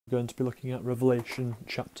We're going to be looking at Revelation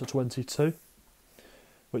chapter 22,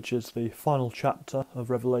 which is the final chapter of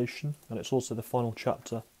Revelation, and it's also the final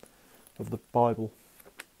chapter of the Bible.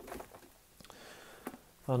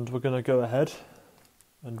 And we're going to go ahead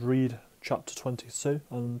and read chapter 22,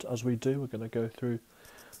 and as we do, we're going to go through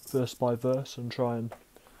verse by verse and try and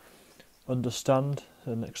understand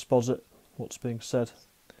and exposit what's being said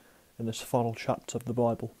in this final chapter of the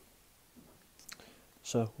Bible.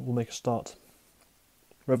 So we'll make a start.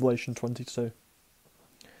 Revelation 22.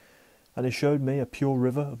 And he showed me a pure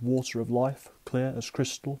river of water of life, clear as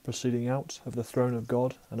crystal, proceeding out of the throne of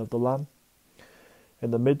God and of the Lamb,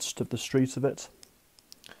 in the midst of the street of it.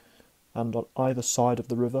 And on either side of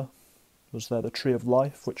the river was there the tree of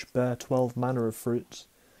life, which bare 12 manner of fruits,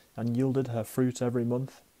 and yielded her fruit every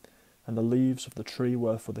month, and the leaves of the tree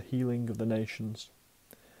were for the healing of the nations.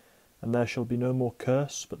 And there shall be no more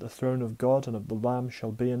curse, but the throne of God and of the Lamb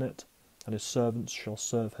shall be in it, and his servants shall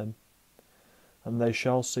serve him. And they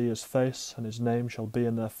shall see his face, and his name shall be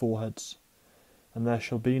in their foreheads. And there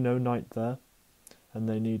shall be no night there, and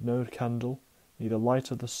they need no candle, neither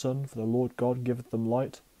light of the sun, for the Lord God giveth them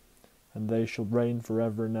light, and they shall reign for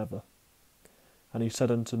ever and ever. And he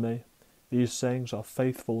said unto me, These sayings are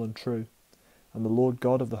faithful and true. And the Lord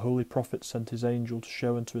God of the holy prophets sent his angel to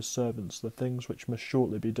show unto his servants the things which must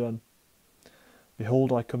shortly be done.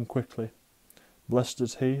 Behold, I come quickly. Blessed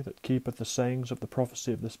is he that keepeth the sayings of the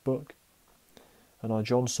prophecy of this book. And I,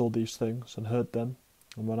 John, saw these things, and heard them.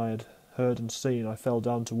 And when I had heard and seen, I fell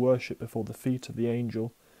down to worship before the feet of the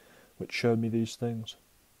angel, which showed me these things.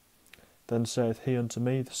 Then saith he unto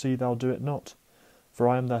me, See thou do it not, for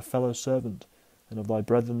I am their fellow servant, and of thy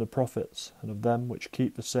brethren the prophets, and of them which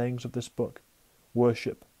keep the sayings of this book.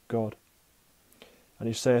 Worship God. And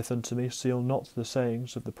he saith unto me, Seal not the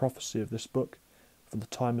sayings of the prophecy of this book, for the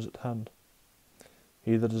time is at hand.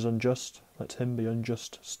 He that is unjust, let him be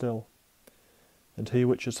unjust still. And he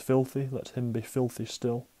which is filthy, let him be filthy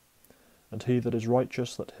still. And he that is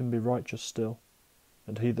righteous, let him be righteous still.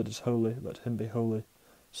 And he that is holy, let him be holy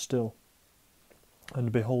still.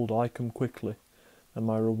 And behold, I come quickly, and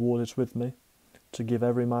my reward is with me, to give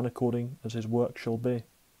every man according as his work shall be.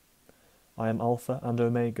 I am Alpha and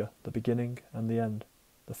Omega, the beginning and the end,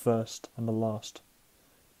 the first and the last.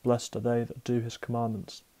 Blessed are they that do his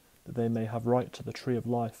commandments, that they may have right to the tree of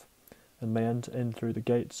life, and may enter in through the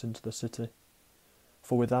gates into the city.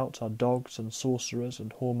 For without are dogs, and sorcerers,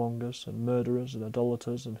 and whoremongers, and murderers, and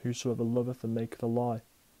idolaters, and whosoever loveth and maketh a lie.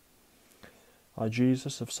 I,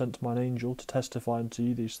 Jesus, have sent mine angel to testify unto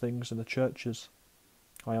you these things in the churches.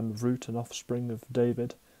 I am the root and offspring of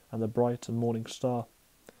David, and the bright and morning star.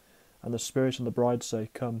 And the Spirit and the bride say,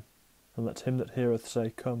 Come. And let him that heareth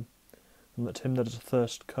say, Come. And let him that is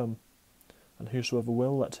athirst come. And whosoever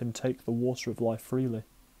will, let him take the water of life freely.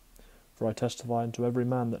 For I testify unto every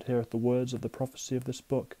man that heareth the words of the prophecy of this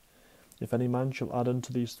book. If any man shall add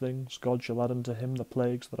unto these things, God shall add unto him the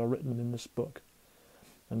plagues that are written in this book.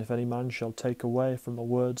 And if any man shall take away from the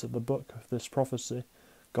words of the book of this prophecy,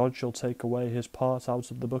 God shall take away his part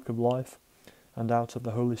out of the book of life, and out of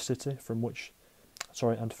the holy city,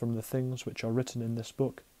 and from the things which are written in this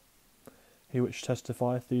book. He which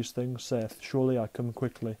testifieth these things saith, Surely I come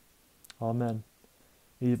quickly. Amen.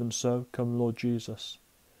 Even so, come Lord Jesus.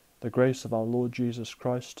 The grace of our Lord Jesus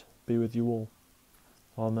Christ be with you all.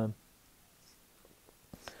 Amen.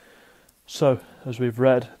 So, as we've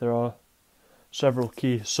read, there are several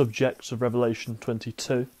key subjects of Revelation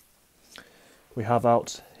 22. We have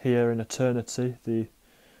out here in eternity the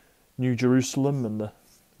New Jerusalem and the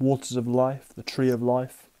waters of life, the tree of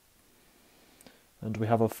life. And we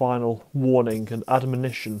have a final warning and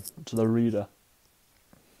admonition to the reader.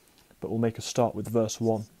 But we'll make a start with verse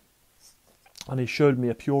 1. And he showed me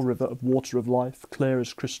a pure river of water of life, clear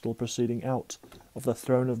as crystal, proceeding out of the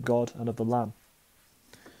throne of God and of the Lamb.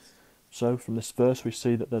 So, from this verse we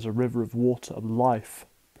see that there's a river of water of life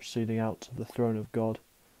proceeding out of the throne of God.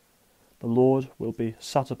 The Lord will be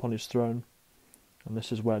sat upon his throne, and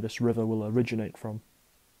this is where this river will originate from.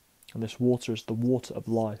 And this water is the water of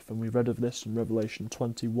life, and we read of this in Revelation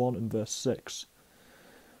 21 and verse 6.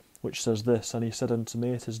 Which says this, And he said unto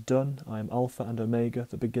me, It is done, I am Alpha and Omega,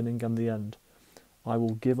 the beginning and the end. I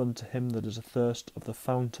will give unto him that is athirst of the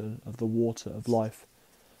fountain of the water of life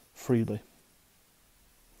freely.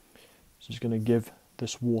 So he's going to give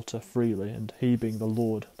this water freely, and he being the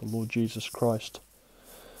Lord Jesus Christ.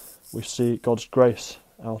 We see God's grace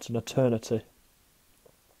out in eternity.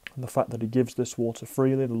 And the fact that he gives this water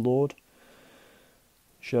freely, the Lord,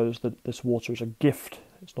 shows that this water is a gift.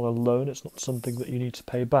 It's not a loan, it's not something that you need to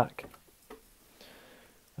pay back.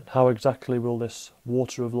 And how exactly will this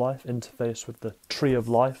water of life interface with the tree of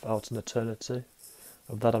life out in eternity?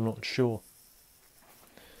 Of that I'm not sure.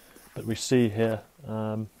 But we see here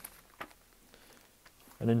an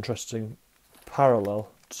interesting parallel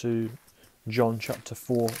to John chapter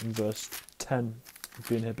 4 and verse 10. We've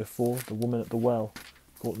been here before, the woman at the well,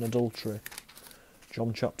 caught in adultery.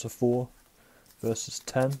 John chapter 4, verses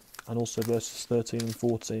 10, and also verses 13 and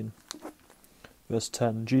 14. Verse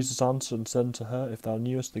 10, Jesus answered and said to her, If thou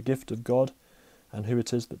knewest the gift of God, and who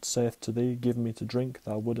it is that saith to thee, Give me to drink,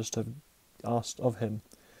 thou wouldest have asked of him,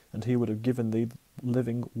 and he would have given thee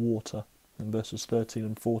living water. In verses 13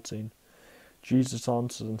 and 14. Jesus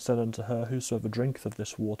answered and said unto her, Whosoever drinketh of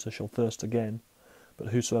this water shall thirst again, but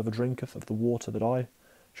whosoever drinketh of the water that I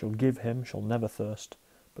shall give him shall never thirst,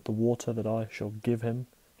 but the water that I shall give him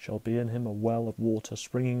shall be in him a well of water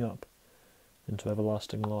springing up into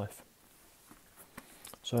everlasting life.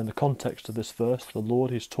 So in the context of this verse, the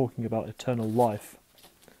Lord is talking about eternal life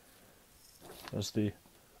as the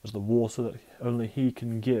water that only He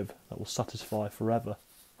can give, that will satisfy forever.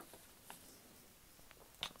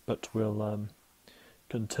 But we'll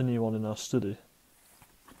continue on in our study.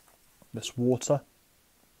 This water,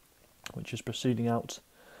 which is proceeding out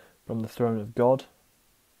from the throne of God,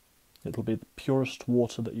 it will be the purest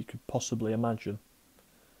water that you could possibly imagine.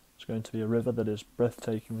 It's going to be a river that is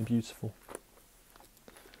breathtakingly beautiful.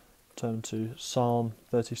 Turn to Psalm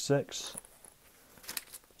 36.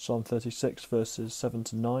 Psalm 36 verses 7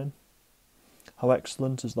 to 9. How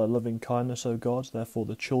excellent is thy loving kindness, O God, therefore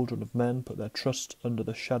the children of men put their trust under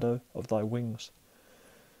the shadow of thy wings.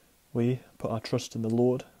 We put our trust in the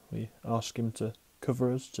Lord. We ask Him to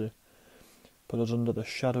cover us, to put us under the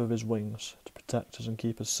shadow of His wings, to protect us and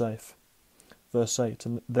keep us safe. Verse 8,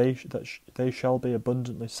 And they shall be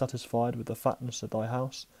abundantly satisfied with the fatness of thy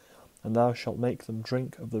house, and thou shalt make them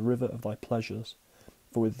drink of the river of thy pleasures.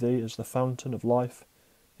 For with thee is the fountain of life,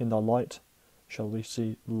 in thy light shall we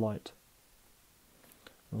see light.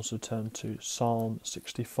 Also turn to Psalm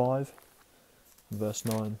 65 and verse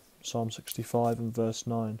 9. Psalm 65 and verse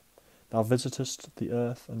 9. Thou visitest the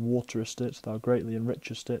earth and waterest it, thou greatly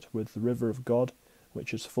enrichest it with the river of God,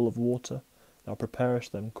 which is full of water. Thou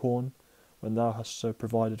preparest them corn, when thou hast so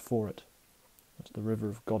provided for it. That's the river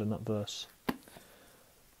of God in that verse.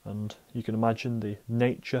 And you can imagine the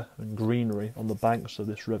nature and greenery on the banks of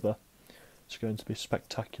this river. It's going to be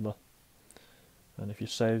spectacular. And if you're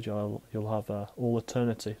saved, you'll have all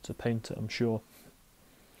eternity to paint it, I'm sure.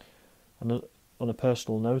 And on a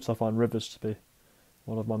personal note, I find rivers to be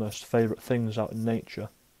one of my most favourite things out in nature.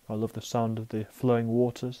 I love the sound of the flowing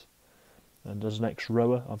waters. And as an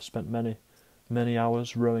ex-rower, I've spent many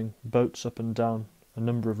hours rowing boats up and down a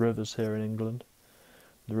number of rivers here in England.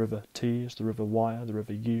 The River Tees, the River Wyre, the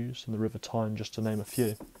River Ouse, and the River Tyne, just to name a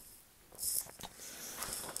few.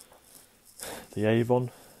 The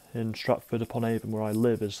Avon in Stratford-upon-Avon, where I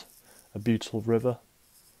live, is a beautiful river,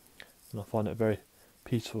 and I find it a very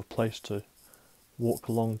peaceful place to walk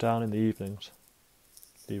along down in the evenings.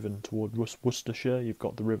 Even toward Worcestershire, you've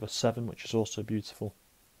got the River Severn, which is also beautiful.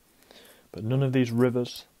 But none of these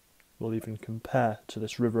rivers will even compare to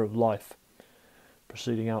this river of life,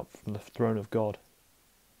 proceeding out from the throne of God.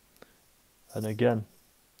 And again,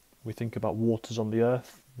 we think about waters on the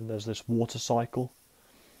earth, and there's this water cycle,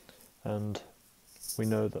 and we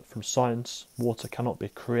know that from science, water cannot be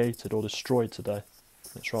created or destroyed today.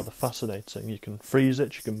 It's rather fascinating. You can freeze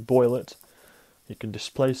it, you can boil it, you can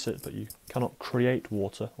displace it, but you cannot create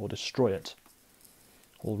water or destroy it.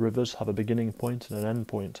 All rivers have a beginning point and an end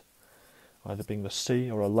point, either being the sea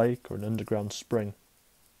or a lake or an underground spring.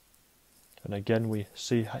 And again we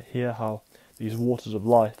see here how these waters of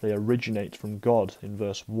life, they originate from God in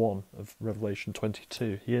verse 1 of Revelation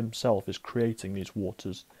 22. He Himself is creating these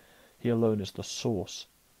waters. He alone is the source.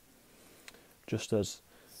 Just as,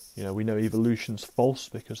 we know evolution's false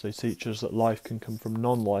because they teach us that life can come from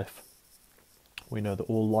non-life. We know that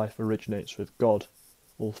all life originates with God.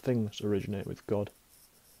 All things originate with God.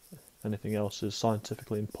 Anything else is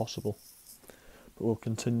scientifically impossible. But we'll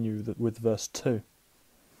continue with verse 2.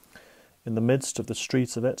 In the midst of the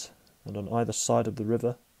street of it, and on either side of the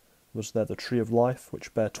river, was there the tree of life,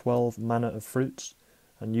 which bare 12 manner of fruits,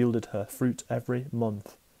 and yielded her fruit every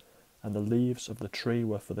month. And the leaves of the tree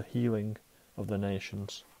were for the healing of the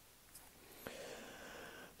nations.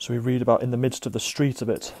 So we read about in the midst of the street of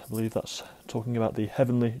it. I believe that's talking about the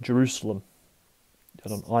heavenly Jerusalem.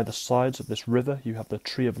 And on either sides of this river you have the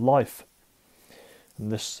tree of life.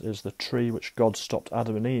 And this is the tree which God stopped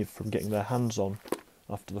Adam and Eve from getting their hands on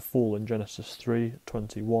after the fall in Genesis 3,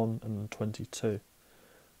 21 and 22.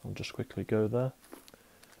 I'll just quickly go there.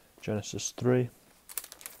 Genesis 3,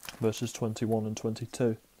 verses 21 and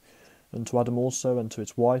 22. And to Adam also and to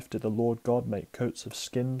his wife did the Lord God make coats of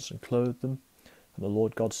skins and clothe them. And the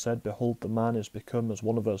Lord God said, Behold, the man is become as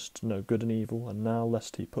one of us to know good and evil, and now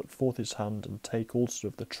lest he put forth his hand, and take also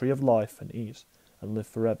of the tree of life, and eat, and live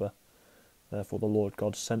forever. Therefore the Lord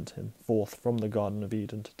God sent him forth from the Garden of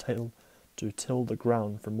Eden to till the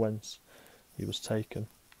ground from whence he was taken.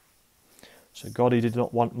 So God, he did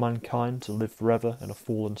not want mankind to live forever in a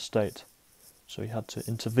fallen state. So he had to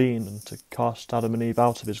intervene and to cast Adam and Eve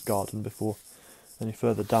out of his garden before any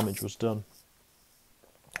further damage was done.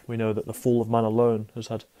 We know that the fall of man alone has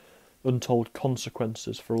had untold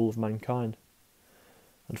consequences for all of mankind.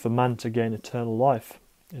 And for man to gain eternal life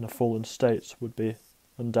in a fallen state would be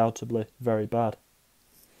undoubtedly very bad.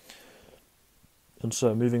 And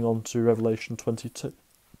so, moving on to Revelation 22,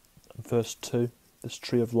 and verse 2, this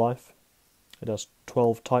tree of life, it has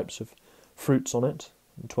 12 types of fruits on it,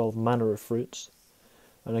 and 12 manner of fruits.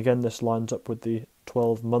 And again, this lines up with the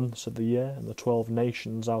 12 months of the year, and the 12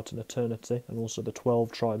 nations out in eternity, and also the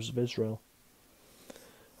 12 tribes of Israel.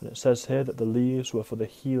 And it says here that the leaves were for the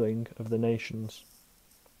healing of the nations.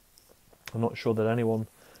 I'm not sure that anyone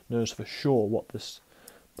knows for sure what this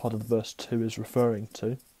part of verse 2 is referring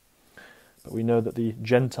to, but we know that the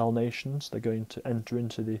Gentile nations, they're going to enter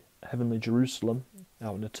into the heavenly Jerusalem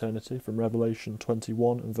out in eternity from Revelation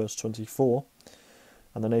 21 and verse 24.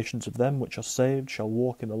 And the nations of them which are saved shall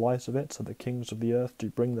walk in the light of it, and the kings of the earth do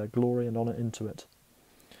bring their glory and honour into it.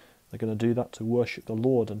 They're going to do that to worship the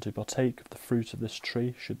Lord and to partake of the fruit of this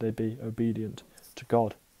tree, should they be obedient to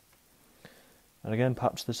God. And again,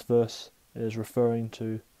 perhaps this verse is referring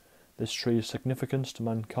to this tree's significance to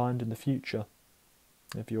mankind in the future.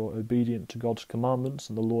 If you're obedient to God's commandments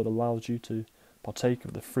and the Lord allows you to partake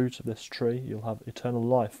of the fruit of this tree, you'll have eternal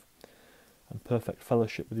life and perfect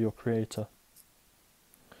fellowship with your Creator.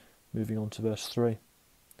 Moving on to verse 3.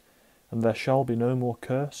 And there shall be no more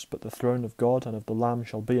curse, but the throne of God and of the Lamb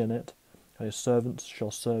shall be in it, and his servants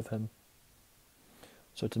shall serve him.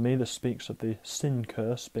 So to me this speaks of the sin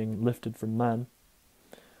curse being lifted from man.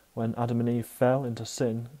 When Adam and Eve fell into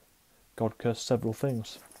sin, God cursed several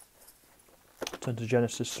things. Turn to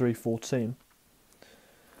Genesis 3:14.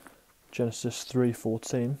 Genesis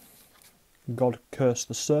 3:14. God cursed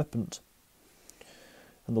the serpent.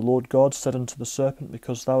 And the Lord God said unto the serpent,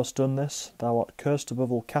 Because thou hast done this, thou art cursed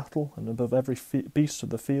above all cattle, and above every beast of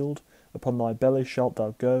the field. Upon thy belly shalt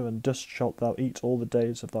thou go, and dust shalt thou eat all the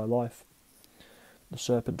days of thy life. The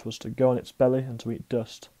serpent was to go on its belly and to eat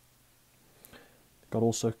dust. God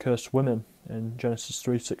also cursed women in Genesis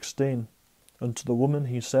 3:16. Unto the woman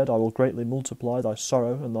he said, I will greatly multiply thy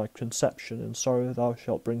sorrow and thy conception. In sorrow thou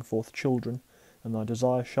shalt bring forth children, and thy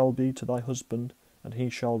desire shall be to thy husband, and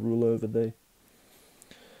he shall rule over thee.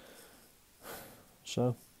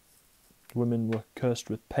 So, women were cursed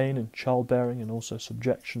with pain in childbearing and also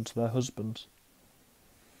subjection to their husbands.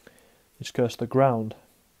 He's cursed the ground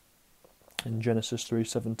in Genesis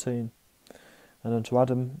 3:17. And unto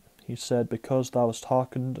Adam he said, Because thou hast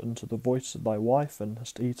hearkened unto the voice of thy wife, and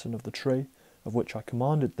hast eaten of the tree of which I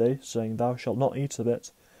commanded thee, saying, Thou shalt not eat of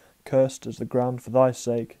it, cursed is the ground for thy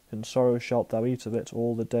sake, in sorrow shalt thou eat of it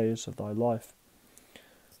all the days of thy life.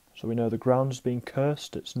 So we know the ground is being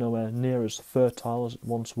cursed, it's nowhere near as fertile as it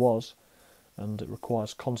once was, and it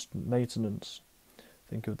requires constant maintenance.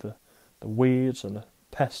 Think of the weeds and the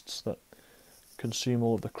pests that consume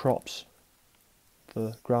all of the crops.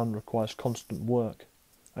 The ground requires constant work.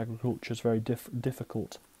 Agriculture is very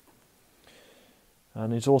difficult.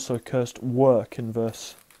 And he's also cursed work in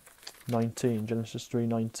verse 19, Genesis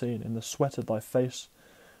 3:19. In the sweat of thy face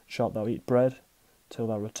shalt thou eat bread, till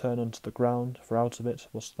thou return unto the ground, for out of it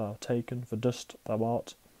wast thou taken, for dust thou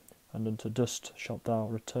art, and unto dust shalt thou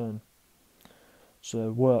return. So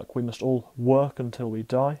work, we must all work until we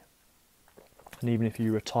die, and even if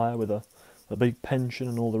you retire with a big pension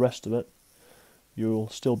and all the rest of it, you'll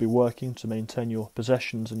still be working to maintain your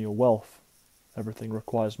possessions and your wealth. Everything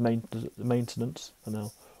requires maintenance, and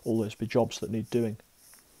there'll always be jobs that need doing.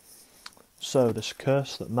 So this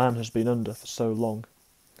curse that man has been under for so long,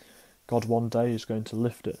 God one day is going to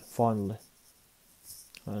lift it finally.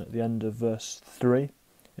 And at the end of verse 3,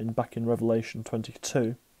 back in Revelation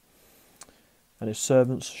 22, and his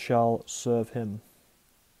servants shall serve him.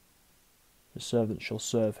 His servants shall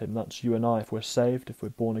serve him. That's you and I. If we're saved, if we're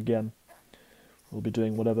born again, we'll be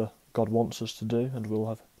doing whatever God wants us to do, and we'll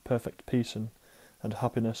have perfect peace and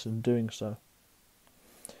happiness in doing so.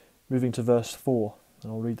 Moving to verse 4,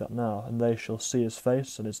 and I'll read that now. And they shall see his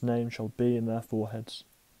face, and his name shall be in their foreheads.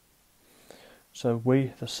 So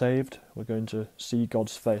we, the saved, we're going to see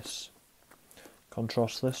God's face.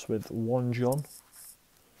 Contrast this with 1 John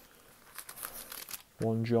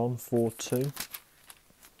 4:2.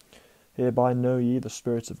 Hereby know ye the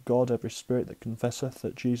Spirit of God, every spirit that confesseth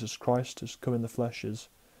that Jesus Christ is come in the flesh is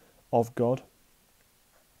of God.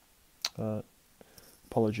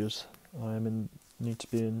 Apologies, need to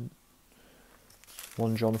be in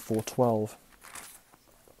 1 John 4:12.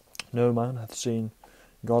 No man hath seen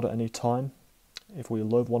God at any time. If we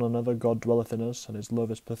love one another, God dwelleth in us, and his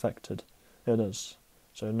love is perfected in us.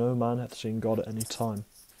 So no man hath seen God at any time.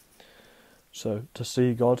 So to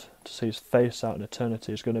see God, to see his face out in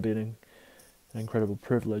eternity, is going to be an incredible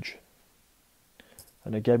privilege.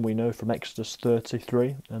 And again, we know from Exodus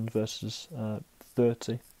 33 and verses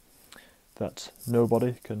 30 that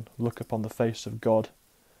nobody can look upon the face of God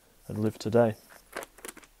and live today.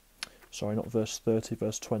 Sorry, not verse 30,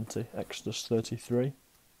 verse 20. Exodus 33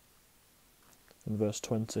 and verse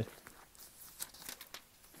 20.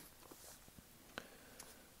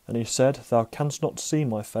 And he said, Thou canst not see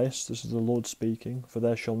my face, this is the Lord speaking, for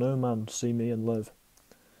there shall no man see me and live.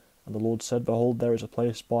 And the Lord said, Behold, there is a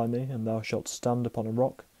place by me, and thou shalt stand upon a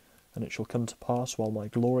rock, and it shall come to pass, while my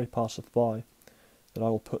glory passeth by, that I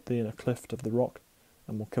will put thee in a cleft of the rock,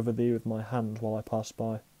 and will cover thee with my hand while I pass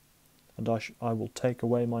by. And I will take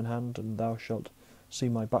away mine hand, and thou shalt see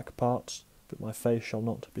my back parts, but my face shall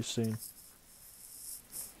not be seen.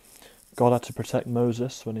 God had to protect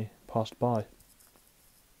Moses when he passed by.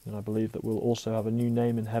 And I believe that we'll also have a new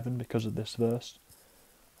name in heaven because of this verse,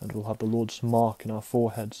 and we'll have the Lord's mark in our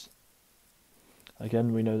foreheads.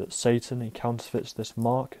 Again, we know that Satan, he counterfeits this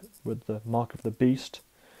mark with the mark of the beast,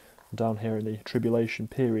 down here in the tribulation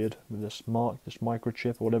period, with this mark, this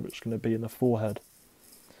microchip, or whatever it's going to be in the forehead.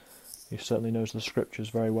 He certainly knows the scriptures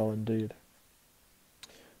very well indeed.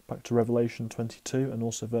 Back to Revelation 22 and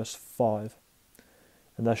also verse 5.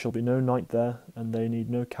 And there shall be no night there, and they need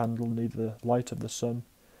no candle, neither the light of the sun,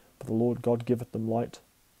 but the Lord God giveth them light,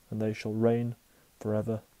 and they shall reign for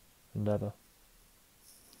ever and ever.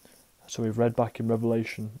 So we've read back in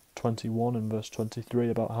Revelation 21 and verse 23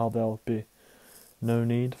 about how there'll be no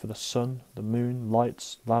need for the sun, the moon,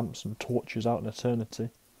 lights, lamps and torches out in eternity,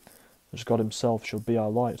 as God himself shall be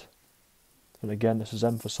our light. And again, this is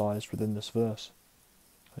emphasised within this verse.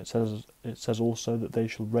 It says also that they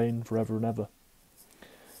shall reign forever and ever.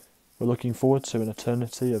 We're looking forward to an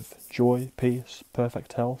eternity of joy, peace,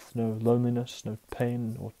 perfect health, no loneliness, no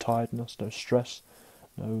pain or tiredness, no stress,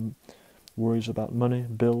 no worries about money,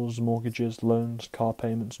 bills, mortgages, loans, car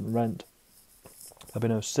payments and rent. There'll be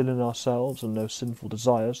no sin in ourselves and no sinful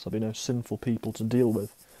desires. There'll be no sinful people to deal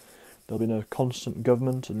with. There'll be no constant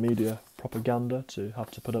government and media propaganda to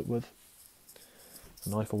have to put up with.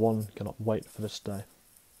 And I, for one, cannot wait for this day.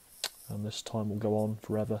 And this time will go on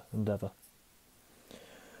forever and ever.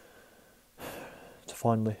 To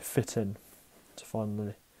finally fit in, to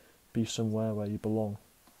finally be somewhere where you belong,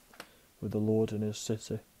 with the Lord in his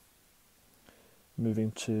city.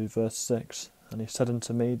 Moving to verse 6. And he said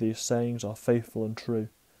unto me, These sayings are faithful and true.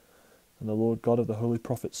 And the Lord God of the holy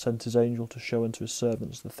prophets sent his angel to show unto his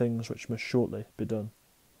servants the things which must shortly be done.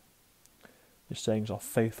 These sayings are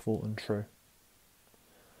faithful and true.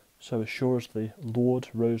 So as sure as the Lord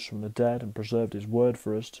rose from the dead and preserved his word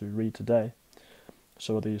for us to read today,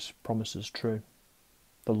 so are these promises true.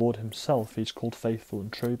 The Lord himself, he's called faithful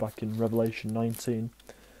and true back in Revelation 19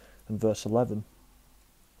 and verse 11.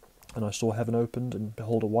 And I saw heaven opened, and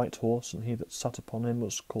behold a white horse, and he that sat upon him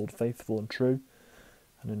was called faithful and true,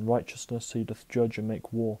 and in righteousness he doth judge and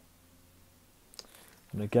make war.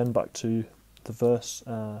 And again back to the verse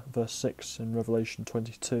 6 in Revelation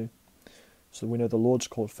 22. So we know the Lord's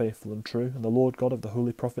called faithful and true, and the Lord God of the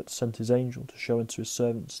holy prophets sent his angel to show unto his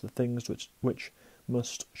servants the things which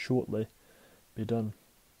must shortly be done.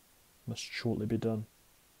 Must shortly be done.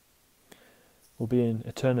 We'll be in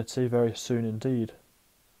eternity very soon indeed.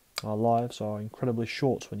 Our lives are incredibly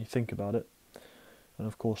short when you think about it, and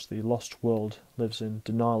of course the lost world lives in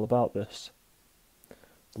denial about this.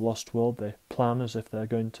 The lost world, they plan as if they're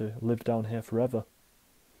going to live down here forever.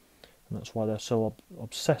 And that's why they're so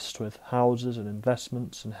obsessed with houses and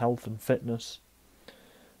investments and health and fitness.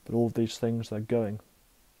 But all of these things, they're going.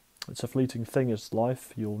 It's a fleeting thing, is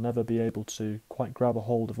life. You'll never be able to quite grab a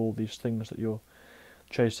hold of all these things that you're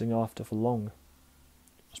chasing after for long.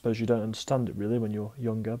 I suppose you don't understand it really when you're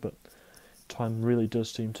younger, but time really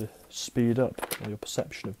does seem to speed up, or your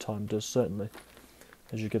perception of time does certainly,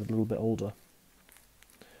 as you get a little bit older.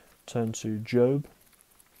 Turn to Job.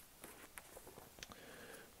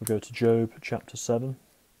 We'll go to Job chapter 7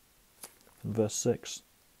 and verse 6.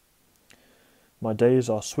 My days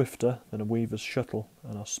are swifter than a weaver's shuttle,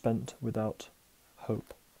 and are spent without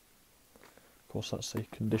hope. Of course, that's the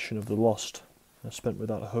condition of the lost. They're spent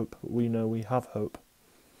without hope, but we know we have hope.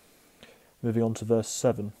 Moving on to verse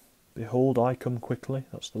 7. Behold, I come quickly.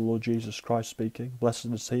 That's the Lord Jesus Christ speaking. Blessed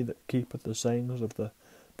is he that keepeth the sayings of the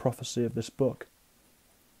prophecy of this book.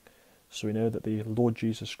 So we know that the Lord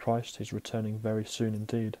Jesus Christ is returning very soon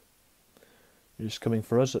indeed. He is coming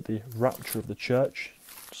for us at the rapture of the church,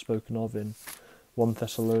 spoken of in 1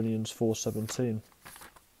 Thessalonians 4:17.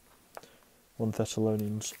 1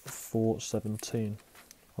 Thessalonians 4:17.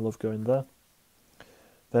 I love going there.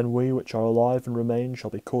 Then we which are alive and remain shall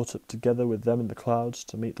be caught up together with them in the clouds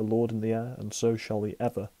to meet the Lord in the air, and so shall we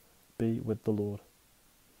ever be with the Lord.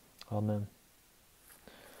 Amen.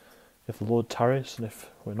 If the Lord tarries, and if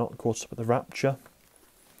we're not caught up at the rapture,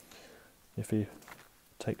 if he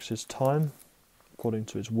takes his time according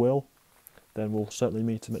to his will, then we'll certainly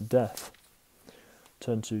meet him at death.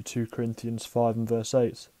 Turn to 2 Corinthians 5 and verse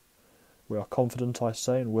 8. We are confident, I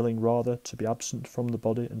say, and willing rather to be absent from the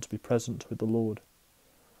body and to be present with the Lord.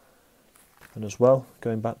 And as well,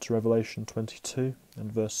 going back to Revelation 22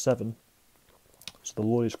 and verse 7, so the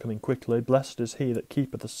Lord is coming quickly. Blessed is he that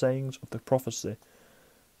keepeth the sayings of the prophecy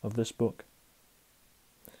of this book.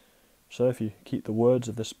 So if you keep the words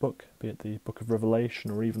of this book, be it the book of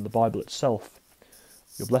Revelation or even the Bible itself,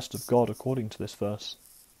 you're blessed of God according to this verse.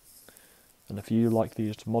 And if you, like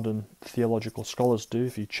these modern theological scholars do,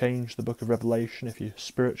 if you change the book of Revelation, if you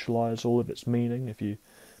spiritualise all of its meaning, if you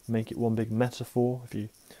make it one big metaphor, if you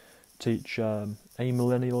teach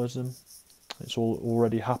amillennialism, it's all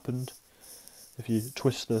already happened. If you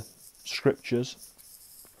twist the scriptures,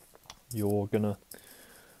 you're going to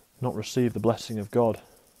not receive the blessing of God.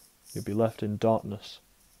 You'll be left in darkness.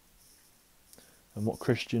 And what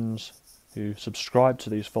Christians who subscribe to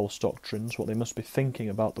these false doctrines, what they must be thinking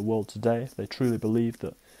about the world today, if they truly believe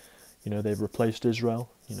that, they've replaced Israel,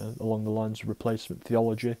 along the lines of replacement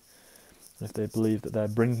theology, and if they believe that they're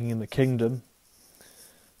bringing in the kingdom,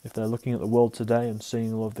 if they're looking at the world today and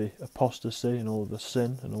seeing all of the apostasy and all of the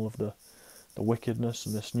sin and all of the wickedness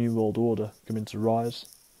and this new world order coming to rise,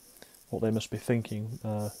 what they must be thinking,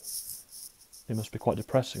 it must be quite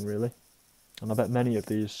depressing, really. And I bet many of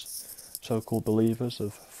these so-called believers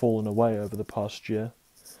have fallen away over the past year,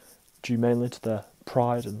 due mainly to their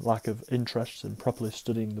pride and lack of interest in properly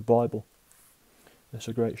studying the Bible. It's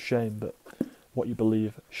a great shame, but what you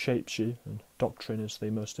believe shapes you, and doctrine is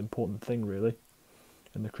the most important thing, really,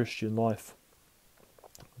 in the Christian life.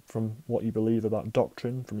 From what you believe about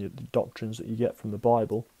doctrine, from the doctrines that you get from the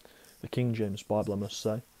Bible, the King James Bible, I must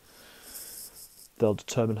say, they'll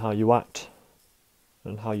determine how you act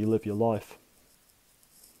and how you live your life.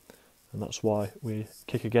 And that's why we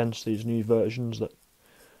kick against these new versions that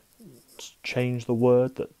change the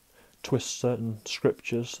word, that twist certain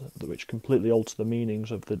scriptures, which completely alter the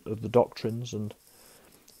meanings of the doctrines, and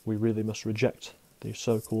we really must reject these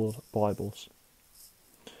so-called Bibles.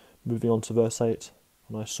 Moving on to verse 8.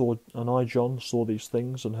 And I, John, saw these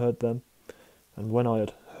things and heard them, and when I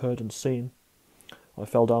had heard and seen, I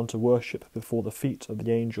fell down to worship before the feet of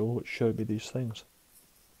the angel which showed me these things.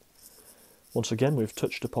 Once again, we've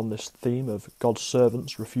touched upon this theme of God's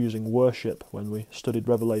servants refusing worship when we studied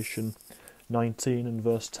Revelation 19 and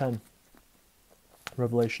verse 10.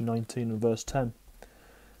 Revelation 19 and verse 10.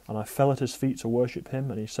 And I fell at his feet to worship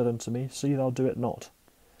him, and he said unto me, See thou do it not.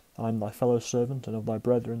 I am thy fellow servant and of thy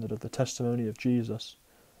brethren that of the testimony of Jesus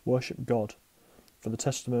worship God. For the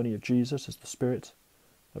testimony of Jesus is the spirit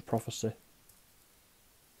of prophecy.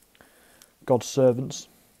 God's servants,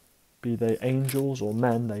 be they angels or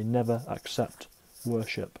men, they never accept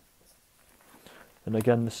worship. And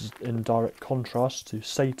again, this is in direct contrast to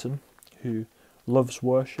Satan, who loves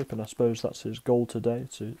worship, and I suppose that's his goal today,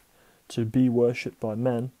 to be worshipped by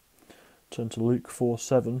men. Turn to Luke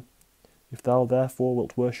 4:7. If thou therefore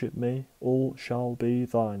wilt worship me, all shall be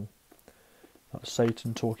thine. That's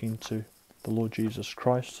Satan talking to the Lord Jesus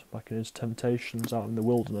Christ back in his temptations out in the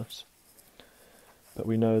wilderness. But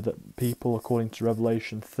we know that people, according to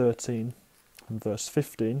Revelation 13 and verse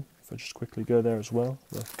 15, if I just quickly go there as well,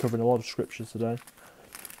 we're covering a lot of scriptures today.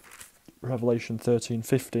 Revelation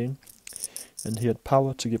 13:15, and he had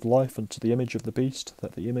power to give life unto the image of the beast,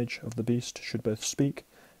 that the image of the beast should both speak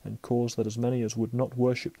and cause that as many as would not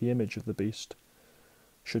worship the image of the beast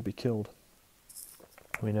should be killed.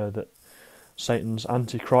 We know that Satan's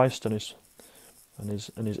Antichrist and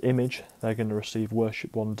his image, they're going to receive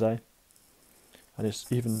worship one day. And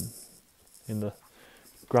it's even in the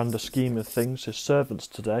grander scheme of things, his servants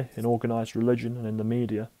today, in organised religion and in the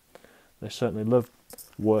media, they certainly love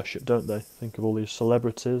worship, don't they? Think of all these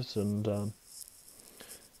celebrities and all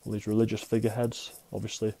these religious figureheads,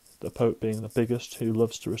 obviously the Pope being the biggest, who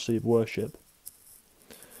loves to receive worship.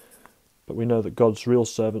 But we know that God's real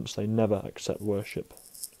servants, they never accept worship.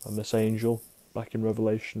 And this angel, back in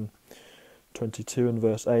Revelation 22 and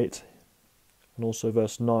verse 8, and also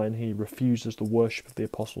verse 9, he refuses the worship of the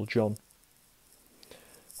Apostle John.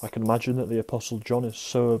 I can imagine that the Apostle John is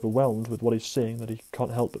so overwhelmed with what he's seeing that he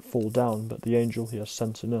can't help but fall down, but the angel he has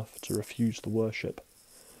sent enough to refuse the worship.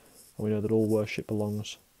 And we know that all worship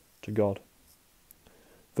belongs to God.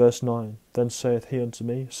 Verse 9, Then saith he unto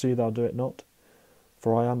me, See thou do it not,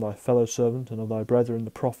 for I am thy fellow servant, and of thy brethren the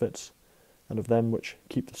prophets, and of them which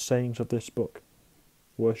keep the sayings of this book.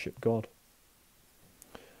 Worship God.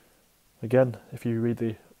 Again, if you read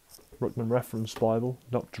the Ruckman Reference Bible,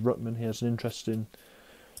 Dr. Ruckman, he has an interesting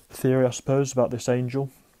theory, I suppose, about this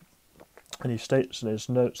angel, and he states in his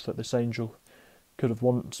notes that this angel could have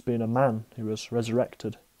once been a man who was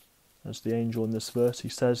resurrected. As the angel in this verse, he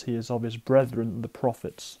says he is of his brethren the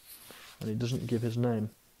prophets, and he doesn't give his name.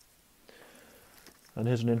 And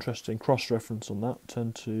here's an interesting cross-reference on that.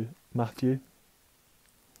 Turn to Matthew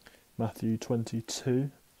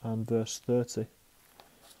 22 and verse 30.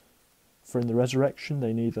 For in the resurrection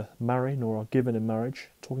they neither marry nor are given in marriage,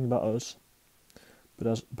 talking about us,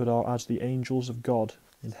 but are as the angels of God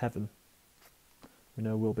in heaven. We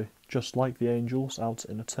know we'll be just like the angels out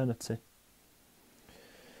in eternity.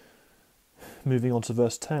 Moving on to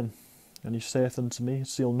verse 10. And he saith unto me,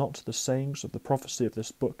 Seal not the sayings of the prophecy of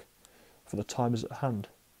this book, for the time is at hand.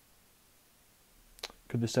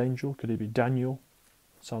 Could this angel, could he be Daniel?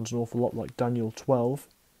 Sounds an awful lot like Daniel 12.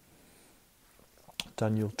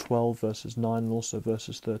 Daniel 12 verses 9 and also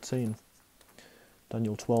verses 13.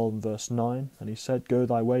 Daniel 12 and verse 9, And he said, Go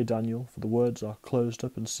thy way, Daniel, for the words are closed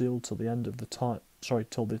up and sealed till the end of the time.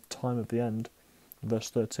 Till the time of the end. And verse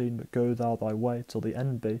 13, But go thou thy way till the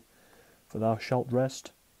end be, for thou shalt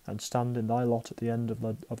rest and stand in thy lot at the end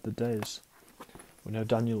of the days. We know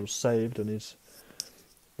Daniel was saved and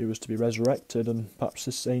he was to be resurrected, and perhaps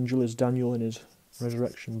this angel is Daniel in his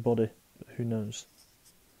resurrection body, but who knows?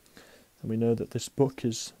 And we know that this book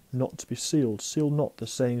is not to be sealed. Seal not the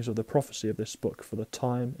sayings of the prophecy of this book, for the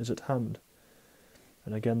time is at hand.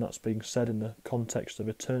 And again, that's being said in the context of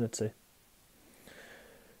eternity.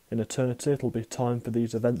 In eternity, it'll be time for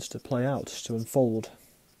these events to play out, to unfold.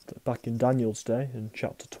 Back in Daniel's day, in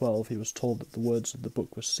chapter 12, he was told that the words of the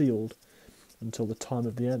book were sealed until the time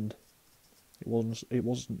of the end. It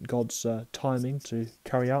wasn't God's timing to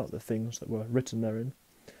carry out the things that were written therein,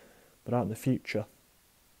 but out in the future.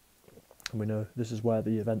 And we know this is where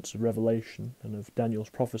the events of Revelation and of Daniel's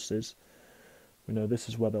prophecies, we know this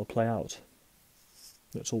is where they'll play out.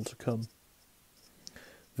 It's all to come.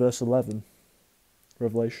 Verse 11,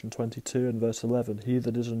 Revelation 22 and verse 11, He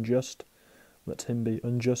that is unjust, let him be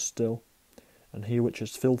unjust still, and he which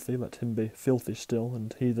is filthy, let him be filthy still,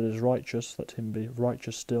 and he that is righteous, let him be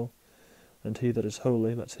righteous still, and he that is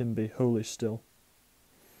holy, let him be holy still.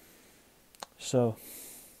 So,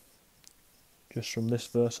 just from this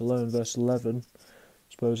verse alone, verse 11, I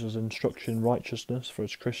suppose as instruction in righteousness for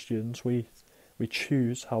us Christians, we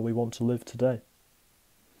choose how we want to live today.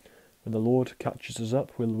 When the Lord catches us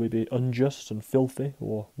up, will we be unjust and filthy,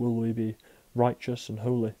 or will we be righteous and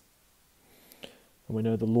holy? And we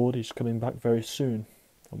know the Lord is coming back very soon,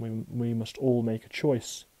 and we must all make a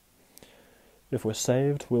choice. If we're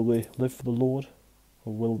saved, will we live for the Lord,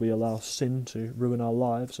 or will we allow sin to ruin our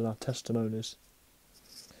lives and our testimonies?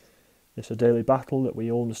 It's a daily battle that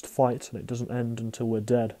we all must fight, and it doesn't end until we're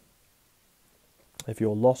dead. If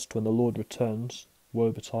you're lost when the Lord returns,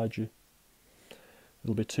 woe betide you.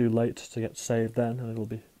 It'll be too late to get saved then, and it'll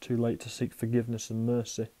be too late to seek forgiveness and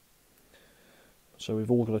mercy. So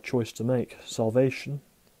we've all got a choice to make. Salvation,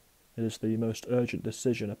 it is the most urgent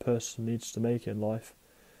decision a person needs to make in life,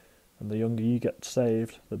 and the younger you get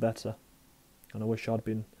saved, the better. And I wish I'd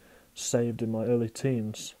been saved in my early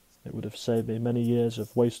teens. It would have saved me many years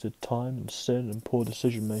of wasted time and sin and poor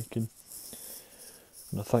decision making.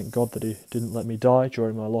 And I thank God that He didn't let me die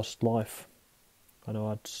during my lost life. I know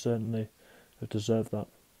I'd certainly have deserved that.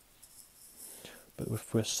 But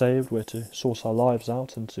if we're saved, we're to source our lives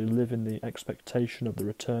out and to live in the expectation of the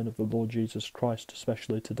return of the Lord Jesus Christ,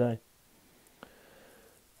 especially today.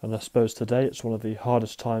 And I suppose today it's one of the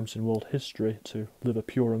hardest times in world history to live a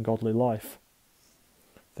pure and godly life.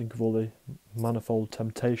 Think of all the manifold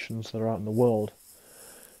temptations that are out in the world.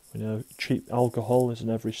 We know cheap alcohol is in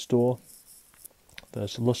every store.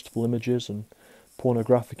 There's lustful images and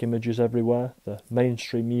pornographic images everywhere. The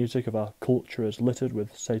mainstream music of our culture is littered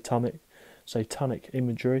with satanic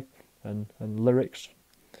imagery and lyrics.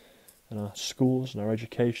 And our schools and our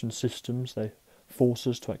education systems, they force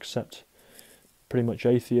us to accept pretty much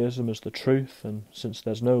atheism as the truth, and since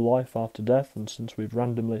there's no life after death, and since we've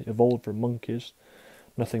randomly evolved from monkeys,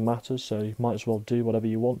 nothing matters, so you might as well do whatever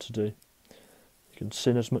you want to do. You can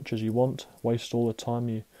sin as much as you want, waste all the time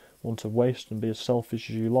you want to waste and be as selfish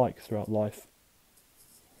as you like throughout life.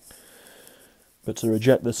 But to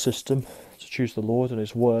reject this system, to choose the Lord and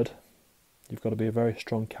His Word, you've got to be a very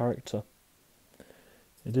strong character.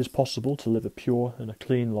 It is possible to live a pure and a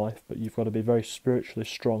clean life, but you've got to be very spiritually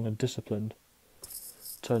strong and disciplined.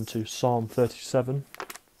 Turn to Psalm 37.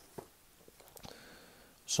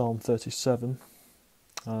 Psalm 37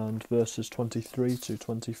 and verses 23 to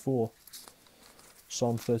 24.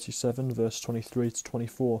 Psalm 37, verse 23 to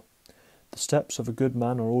 24. The steps of a good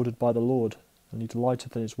man are ordered by the Lord, and he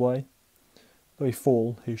delighteth in his way. Though he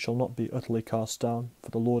fall, he shall not be utterly cast down,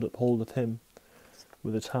 for the Lord upholdeth him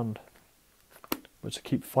with his hand. We're to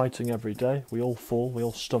keep fighting every day. We all fall, we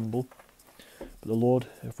all stumble. But the Lord,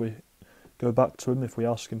 if we go back to Him, if we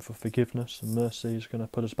ask Him for forgiveness and mercy, He's going to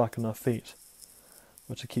put us back on our feet.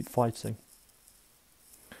 We're to keep fighting.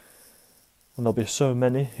 And there'll be so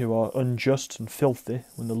many who are unjust and filthy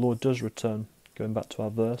when the Lord does return, going back to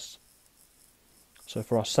our verse. So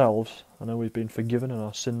for ourselves, I know we've been forgiven and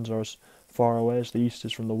our sins are as far away as the east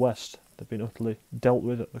is from the west. They've been utterly dealt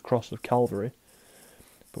with at the cross of Calvary.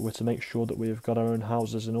 But we're to make sure that we have got our own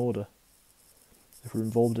houses in order. If we're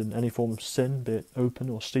involved in any form of sin, be it open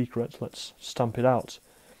or secret, let's stamp it out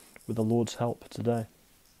with the Lord's help today.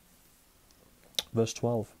 Verse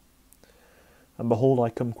 12. And behold, I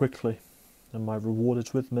come quickly, and my reward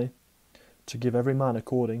is with me, to give every man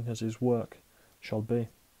according as his work shall be.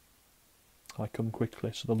 I come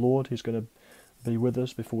quickly. So the Lord, He's going to be with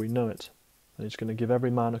us before we know it, and He's going to give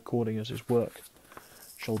every man according as his work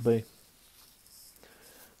shall be.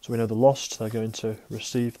 So we know the lost, they're going to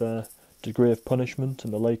receive their degree of punishment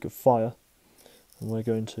in the lake of fire, and we're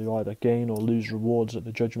going to either gain or lose rewards at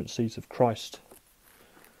the judgment seat of Christ.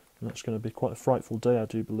 And that's going to be quite a frightful day, I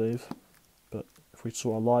do believe, but if we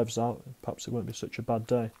sort our lives out, perhaps it won't be such a bad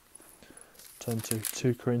day. Turn to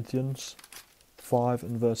 2 Corinthians 5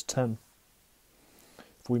 and verse 10.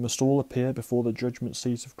 For we must all appear before the judgment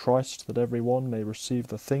seat of Christ, that every one may receive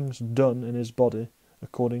the things done in his body,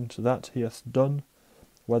 according to that he hath done,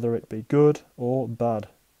 whether it be good or bad.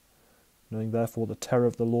 Knowing therefore the terror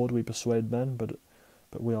of the Lord, we persuade men, but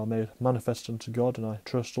we are made manifest unto God, and I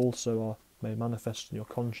trust also are made manifest in your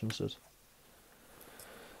consciences.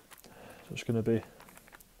 So it's going to be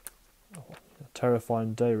a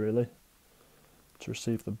terrifying day, really, to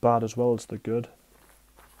receive the bad as well as the good.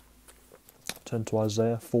 Turn to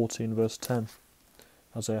Isaiah 14 verse 10.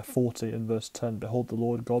 Isaiah 40 and verse 10. Behold, the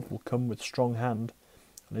Lord God will come with strong hand,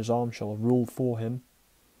 and His arm shall rule for Him.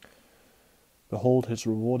 Behold, His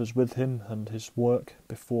reward is with Him, and His work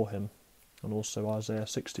before Him. And also Isaiah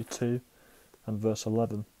 62 and verse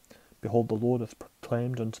 11. Behold, the Lord hath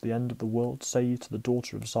proclaimed unto the end of the world, say ye to the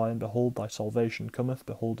daughter of Zion, behold, thy salvation cometh,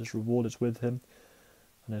 behold, His reward is with Him,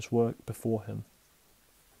 and His work before Him.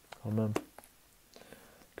 Amen.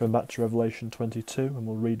 Going back to Revelation 22, and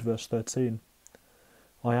we'll read verse 13.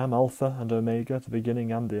 I am Alpha and Omega, the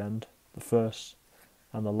beginning and the end, the first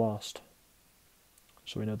and the last.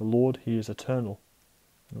 So we know the Lord, He is eternal.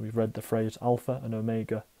 And we've read the phrase Alpha and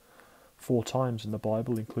Omega 4 times in the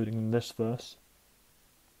Bible, including in this verse.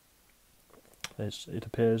 It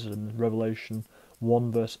appears in Revelation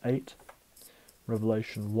 1 verse 8,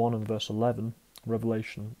 Revelation 1 and verse 11,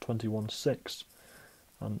 Revelation 21 6,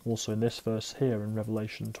 and also in this verse here in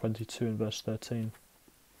Revelation 22 and verse 13.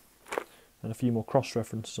 And a few more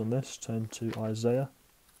cross-references on this. Turn to Isaiah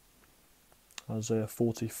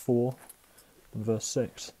 44 and verse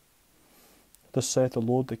 6. Thus saith the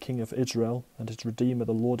Lord, the King of Israel, and His Redeemer,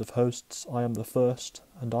 the Lord of hosts, I am the first,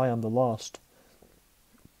 and I am the last,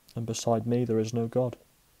 and beside me there is no God.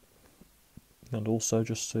 And also,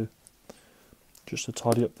 just to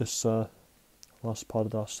tidy up this last part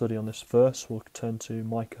of our study on this verse, we'll turn to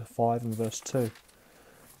Micah 5 and verse 2.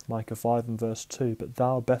 Micah 5 and verse 2. But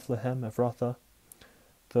thou, Bethlehem Ephrathah,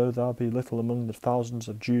 though thou be little among the thousands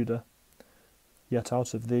of Judah, yet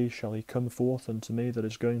out of thee shall he come forth unto me that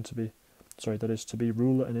is to be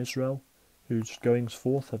ruler in Israel, whose goings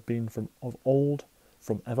forth have been from of old,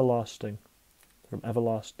 from everlasting. From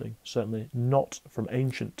everlasting, certainly not from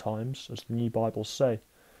ancient times, as the New Bibles say.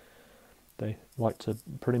 They like to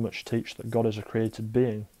pretty much teach that God is a created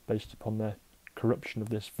being based upon their corruption of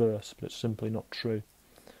this verse, but it's simply not true.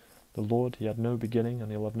 The Lord, He had no beginning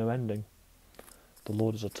and He'll have no ending. The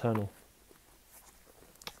Lord is eternal.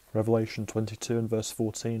 Revelation 22 and verse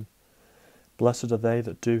 14. Blessed are they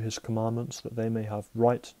that do His commandments, that they may have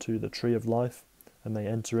right to the tree of life, and may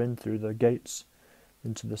enter in through the gates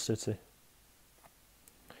into the city.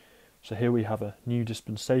 So here we have a new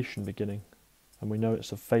dispensation beginning, and we know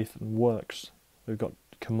it's of faith and works. We've got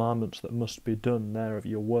commandments that must be done there of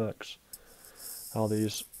your works. How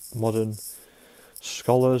these modern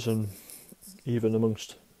scholars and even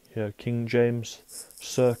amongst King James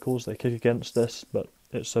circles, they kick against this, but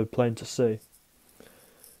it's so plain to see.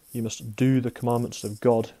 You must do the commandments of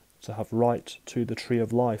God to have right to the tree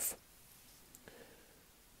of life.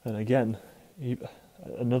 And again,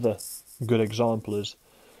 another good example is,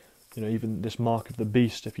 even this mark of the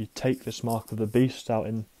beast. If you take this mark of the beast out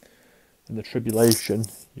in the tribulation,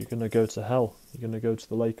 you're going to go to hell. You're going to go to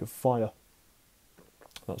the lake of fire.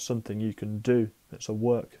 That's something you can do. It's a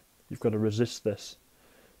work. You've got to resist this.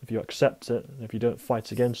 If you accept it, and if you don't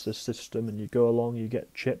fight against this system and you go along, you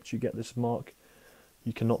get chipped, you get this mark,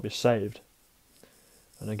 you cannot be saved.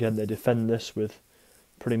 And again, they defend this with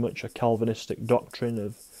pretty much a Calvinistic doctrine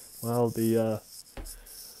of, well, the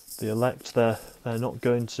elect, they're not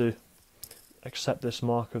going to accept this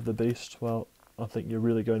mark of the beast. Well, I think you're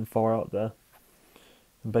really going far out there.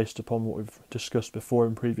 And based upon what we've discussed before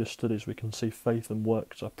in previous studies, we can see faith and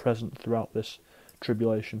works are present throughout this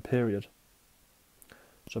tribulation period.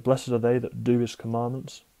 So blessed are they that do his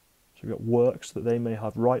commandments. So we've got works, that they may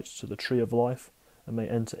have rights to the tree of life and may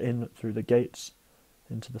enter in through the gates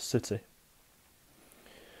into the city.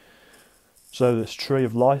 So this tree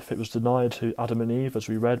of life, it was denied to Adam and Eve, as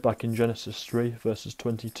we read back in Genesis 3, verses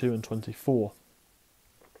 22 and 24.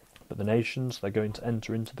 But the nations, they're going to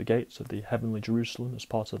enter into the gates of the heavenly Jerusalem as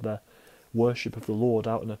part of their worship of the Lord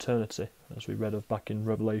out in eternity, as we read of back in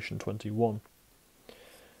Revelation 21.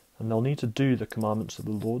 And they'll need to do the commandments of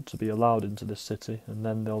the Lord to be allowed into this city, and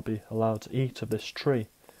then they'll be allowed to eat of this tree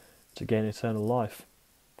to gain eternal life.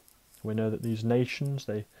 We know that these nations,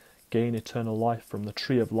 they gain eternal life from the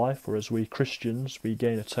tree of life, whereas we Christians, we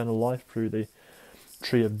gain eternal life through the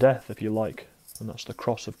tree of death, if you like, and that's the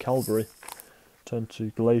cross of Calvary. Turn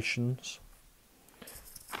to Galatians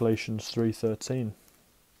 3:13.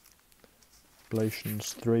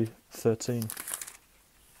 Galatians 3:13.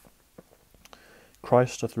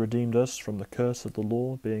 Christ hath redeemed us from the curse of the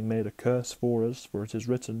law, being made a curse for us, for it is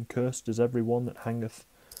written, Cursed is every one that hangeth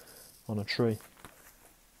on a tree.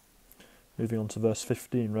 Moving on to verse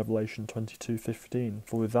 15, Revelation 22:15.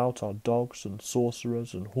 For without are dogs, and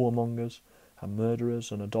sorcerers, and whoremongers, and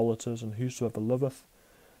murderers, and idolaters, and whosoever loveth,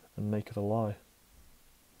 and maketh a lie.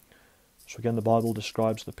 So again, the Bible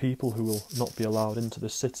describes the people who will not be allowed into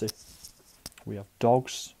this city. We have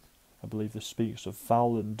dogs. I believe this speaks of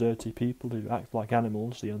foul and dirty people who act like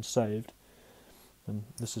animals, the unsaved. And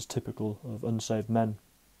this is typical of unsaved men.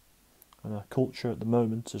 And our culture at the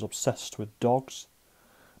moment is obsessed with dogs.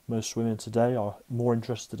 Most women today are more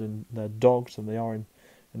interested in their dogs than they are in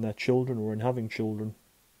their children or in having children.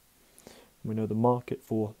 We know the market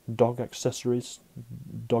for dog accessories,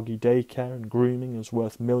 doggy daycare and grooming is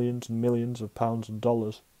worth millions and millions of pounds and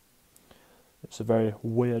dollars. It's a very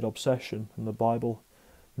weird obsession, and the Bible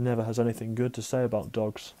never has anything good to say about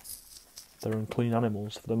dogs. They're unclean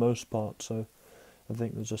animals for the most part, so I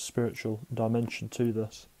think there's a spiritual dimension to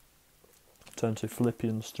this. Turn to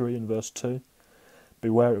Philippians 3 and verse 2.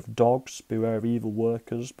 Beware of dogs, beware of evil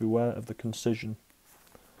workers, beware of the concision.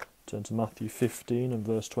 Turn to Matthew 15 and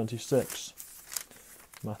verse 26.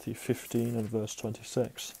 Matthew 15 and verse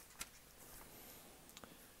 26.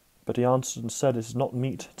 But he answered and said, It is not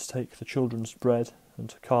meet to take the children's bread and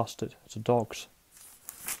to cast it to dogs.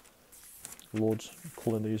 The Lord's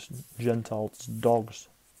calling these Gentiles dogs.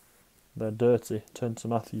 They're dirty. Turn to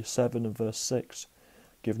Matthew 7 and verse 6.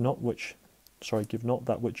 Give not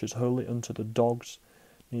that which is holy unto the dogs,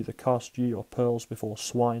 neither cast ye your pearls before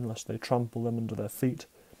swine, lest they trample them under their feet,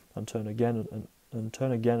 and turn again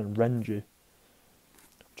and rend you.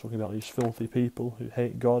 Talking about these filthy people who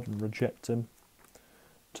hate God and reject him.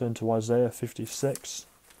 Turn to Isaiah 56.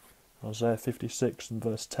 Isaiah 56 and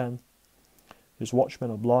verse 10. His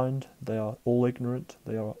watchmen are blind, they are all ignorant,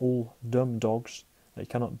 they are all dumb dogs, they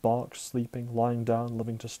cannot bark, sleeping, lying down,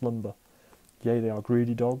 loving to slumber. Yea, they are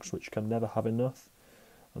greedy dogs, which can never have enough,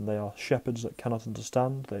 and they are shepherds that cannot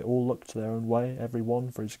understand, they all look to their own way, every one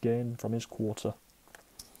for his gain from his quarter.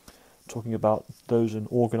 Talking about those in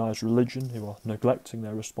organised religion who are neglecting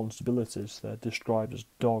their responsibilities, they're described as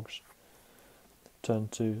dogs. Turn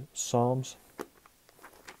to Psalms.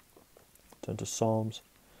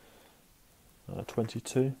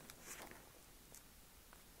 22.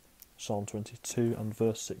 Psalm 22 and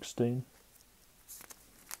verse 16.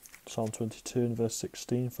 Psalm 22 and verse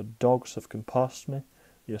 16. For dogs have compassed me,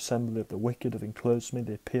 the assembly of the wicked have enclosed me,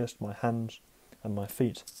 they pierced my hands and my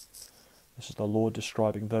feet. This is the Lord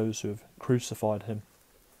describing those who have crucified him.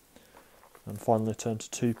 And finally turn to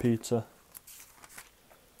 2 Peter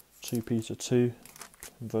 2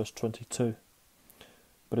 and verse 22.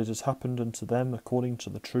 But it has happened unto them according to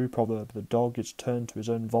the true proverb, the dog is turned to his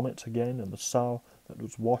own vomit again, and the sow that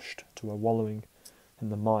was washed to her wallowing in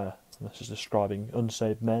the mire. And this is describing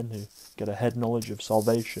unsaved men who get a head knowledge of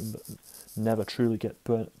salvation but never truly get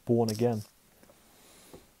born again.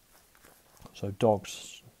 So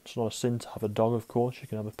dogs. It's not a sin to have a dog, of course. You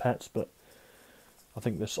can have a pet, but I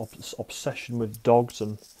think this obsession with dogs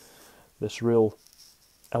and this real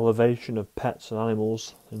elevation of pets and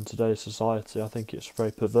animals in today's society, I think it's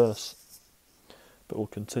very perverse. But will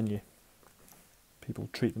continue. People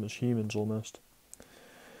treat them as humans almost.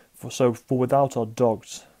 For without our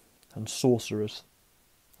dogs and sorcerers,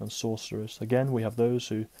 again we have those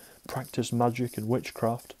who practice magic and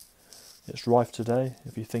witchcraft. It's rife today.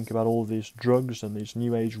 If you think about all these drugs and these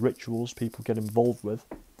New Age rituals people get involved with,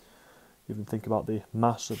 even think about the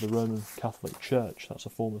Mass of the Roman Catholic Church, that's a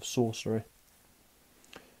form of sorcery.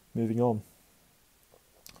 Moving on.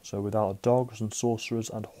 So without dogs and sorcerers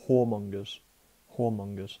and whoremongers.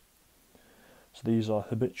 So these are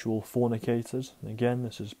habitual fornicators. And again,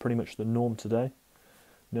 this is pretty much the norm today.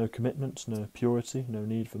 No commitment, no purity, no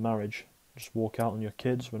need for marriage. Just walk out on your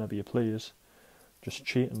kids whenever you please. Just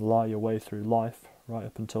cheat and lie your way through life, right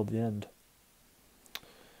up until the end.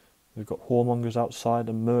 We've got whoremongers outside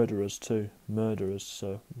and murderers too. Murderers.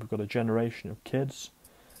 So we've got a generation of kids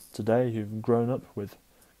today who've grown up with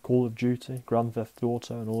Call of Duty, Grand Theft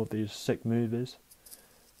Auto and all of these sick movies.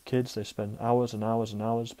 Kids, they spend hours and hours and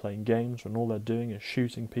hours playing games when all they're doing is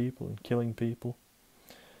shooting people and killing people.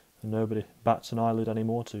 And nobody bats an eyelid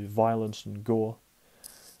anymore to violence and gore.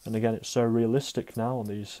 And again, it's so realistic now on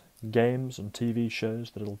these games and TV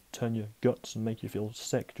shows that it'll turn your guts and make you feel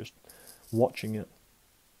sick just watching it.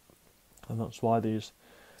 And that's why these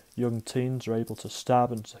young teens are able to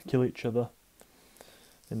stab and to kill each other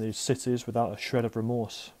in these cities without a shred of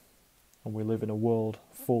remorse. And we live in a world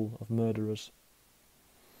full of murderers.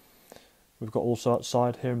 We've got also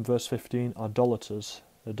outside here in verse 15, idolaters,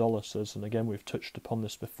 and again we've touched upon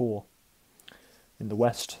this before. In the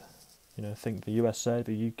West, think the USA,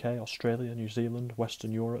 the UK, Australia, New Zealand,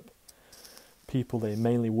 Western Europe, people, they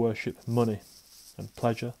mainly worship money and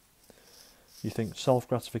pleasure. You think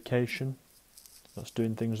self-gratification, that's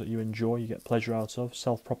doing things that you enjoy, you get pleasure out of.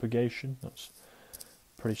 Self-propagation, that's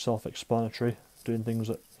pretty self-explanatory, doing things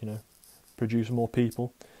that, produce more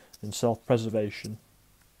people. And self-preservation,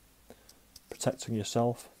 protecting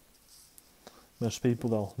yourself. Most people,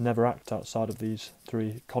 they'll never act outside of these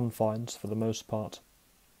three confines for the most part.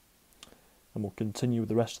 And we'll continue with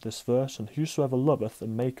the rest of this verse. And whosoever loveth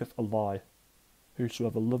and maketh a lie.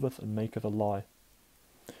 Whosoever loveth and maketh a lie.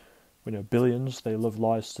 We know billions, they love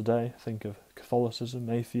lies today. Think of Catholicism,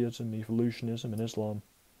 atheism, evolutionism and Islam.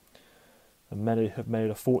 And many have made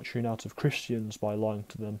a fortune out of Christians by lying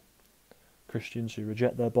to them. Christians who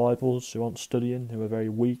reject their Bibles, who aren't studying, who are very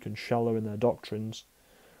weak and shallow in their doctrines.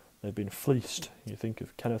 They've been fleeced. You think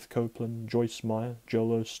of Kenneth Copeland, Joyce Meyer,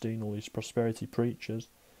 Joel Osteen, all these prosperity preachers.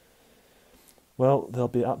 Well, there'll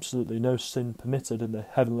be absolutely no sin permitted in the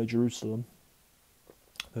heavenly Jerusalem.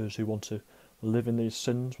 Those who want to live in these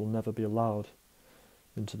sins will never be allowed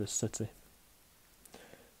into this city.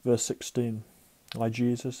 Verse 16, I,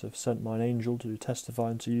 Jesus, have sent mine angel to testify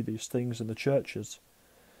unto you these things in the churches.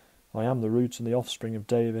 I am the root and the offspring of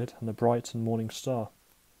David, and the bright and morning star.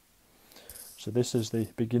 So this is the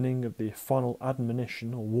beginning of the final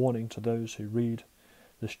admonition or warning to those who read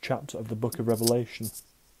this chapter of the book of Revelation.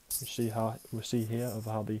 We see here of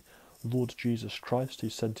how the Lord Jesus Christ, he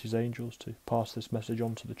sent his angels to pass this message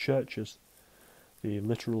on to the churches, the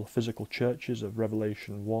literal physical churches of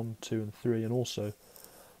Revelation 1, 2 and 3, and also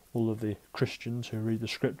all of the Christians who read the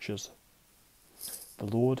scriptures. The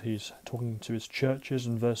Lord, he's talking to his churches,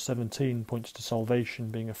 and verse 17 points to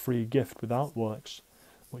salvation being a free gift without works,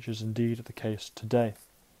 which is indeed the case today.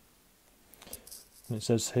 And it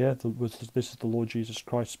says here, this is the Lord Jesus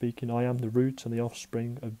Christ speaking, I am the root and the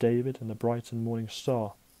offspring of David and the bright and morning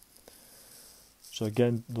star. So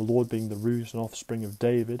again, the Lord being the root and offspring of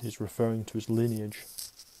David is referring to his lineage.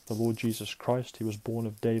 The Lord Jesus Christ, he was born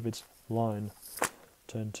of David's line.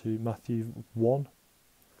 Turn to Matthew 1.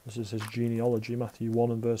 This is his genealogy, Matthew 1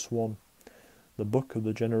 and verse 1. The book of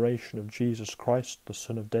the generation of Jesus Christ, the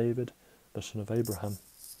son of David, the son of Abraham.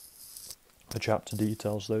 The chapter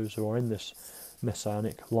details those who are in this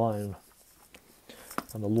messianic line.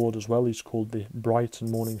 And the Lord as well, he's called the bright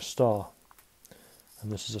and morning star.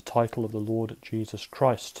 And this is a title of the Lord Jesus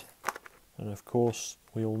Christ. And of course,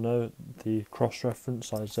 we all know the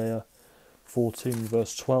cross-reference, Isaiah 14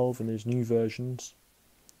 verse 12 in these new versions.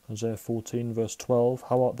 Isaiah 14 verse 12,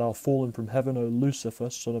 How art thou fallen from heaven, O Lucifer,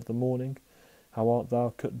 son of the morning? How art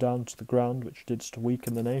thou cut down to the ground, which didst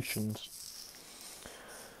weaken the nations?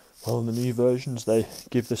 Well, in the new versions, they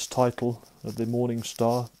give this title of the morning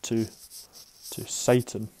star to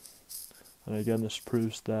Satan, And again, this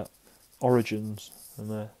proves their origins and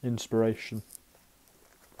their inspiration.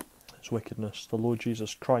 It's wickedness. The Lord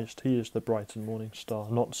Jesus Christ, he is the bright and morning star,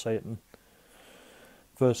 not Satan.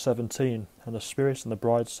 Verse 17, and the Spirit and the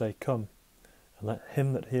bride say, Come. And let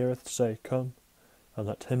him that heareth say, Come. And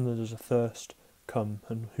let him that is athirst come.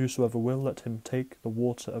 And whosoever will, let him take the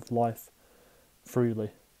water of life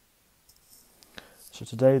freely. So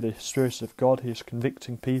today the Spirit of God, he is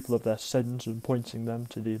convicting people of their sins and pointing them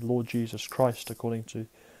to the Lord Jesus Christ according to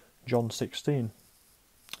John 16.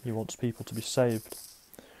 He wants people to be saved.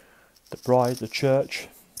 The bride, the church,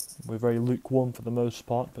 we're very lukewarm for the most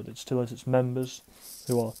part, but it still has its members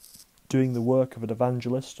who are doing the work of an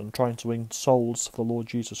evangelist and trying to win souls for the Lord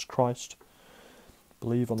Jesus Christ.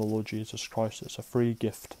 Believe on the Lord Jesus Christ. It's a free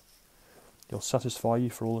gift. He'll satisfy you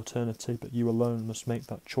for all eternity, but you alone must make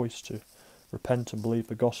that choice to repent and believe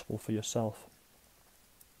the gospel for yourself.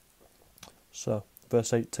 So,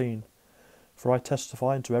 verse 18, For I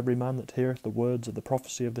testify unto every man that heareth the words of the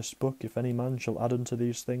prophecy of this book, if any man shall add unto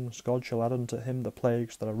these things, God shall add unto him the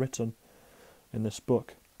plagues that are written in this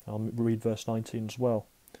book. I'll read verse 19 as well.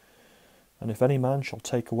 And if any man shall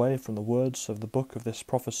take away from the words of the book of this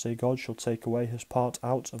prophecy, God shall take away his part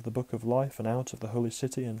out of the book of life, and out of the holy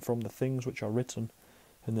city, and from the things which are written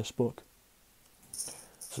in this book.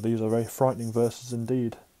 So these are very frightening verses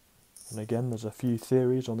indeed. And again, there's a few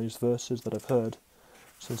theories on these verses that I've heard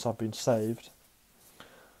since I've been saved.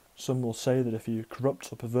 Some will say that if you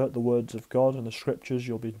corrupt or pervert the words of God and the scriptures,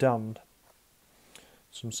 you'll be damned.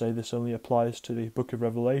 Some say this only applies to the book of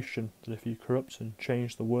Revelation, that if you corrupt and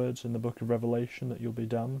change the words in the book of Revelation, that you'll be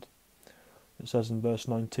damned. It says in verse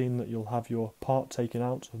 19 that you'll have your part taken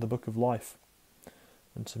out of the book of life.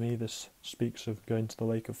 And to me this speaks of going to the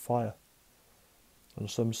lake of fire.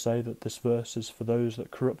 And some say that this verse is for those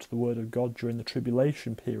that corrupt the word of God during the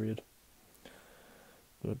tribulation period.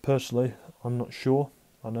 But personally, I'm not sure.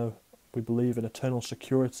 I know we believe in eternal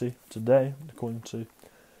security today, according to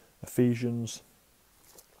Ephesians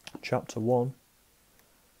chapter 1,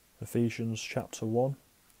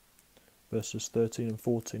 verses 13 and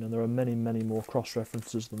 14, and there are many, many more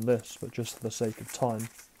cross-references than this, but just for the sake of time,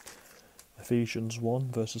 Ephesians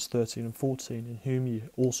 1, verses 13 and 14, in whom ye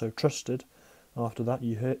also trusted, after that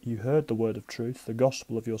you heard the word of truth, the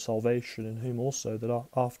gospel of your salvation, in whom also that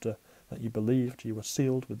after that you believed, you were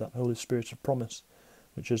sealed with that Holy Spirit of promise,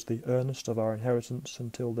 which is the earnest of our inheritance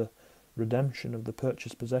until the redemption of the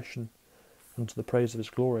purchased possession, unto the praise of his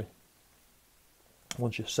glory.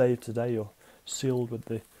 Once you're saved today, you're sealed with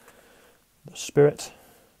the Spirit.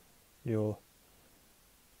 You're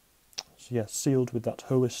sealed with that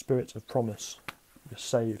Holy Spirit of promise. You're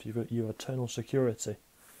saved. You have eternal security.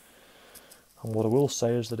 And what I will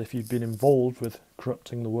say is that if you've been involved with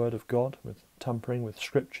corrupting the Word of God, with tampering with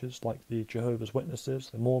scriptures like the Jehovah's Witnesses,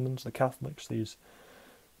 the Mormons, the Catholics, these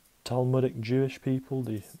Talmudic Jewish people,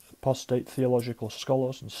 the apostate theological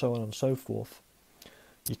scholars, and so on and so forth,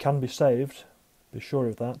 you can be saved, be sure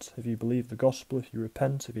of that, if you believe the gospel, if you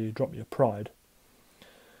repent, if you drop your pride.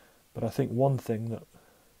 But I think one thing that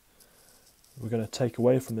we're going to take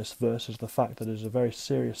away from this verse is the fact that it is a very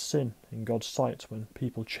serious sin in God's sight when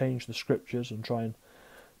people change the scriptures and try and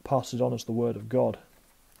pass it on as the word of God.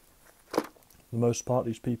 For the most part,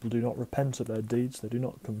 these people do not repent of their deeds, they do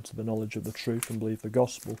not come to the knowledge of the truth and believe the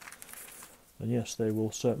gospel. And yes, they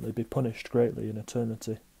will certainly be punished greatly in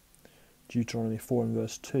eternity. Deuteronomy 4 and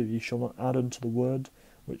verse 2, Ye shall not add unto the word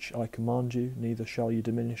which I command you, neither shall ye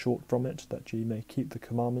diminish aught from it, that ye may keep the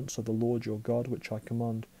commandments of the Lord your God, which I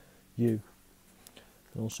command you.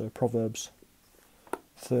 And also Proverbs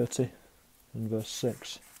 30 and verse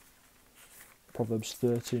 6. Proverbs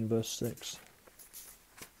 30 and verse 6.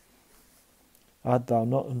 Add thou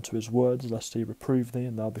not unto his words, lest he reprove thee,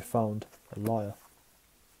 and thou be found a liar.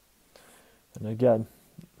 And again,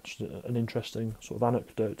 just an interesting sort of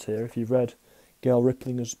anecdote here. If you've read Gail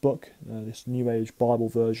Riplinger's book, this New Age Bible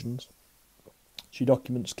versions, she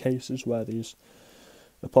documents cases where these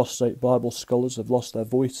apostate Bible scholars have lost their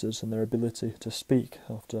voices and their ability to speak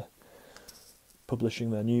after publishing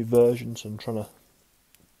their new versions and trying to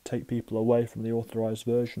take people away from the authorized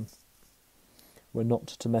version. We're not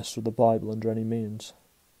to mess with the Bible under any means.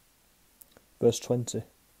 Verse 20.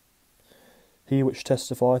 He which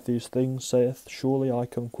testifieth these things saith, Surely I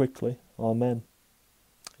come quickly. Amen.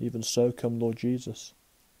 Even so come Lord Jesus.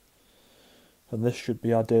 And this should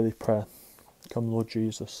be our daily prayer. Come Lord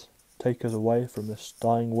Jesus. Take us away from this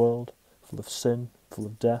dying world, full of sin, full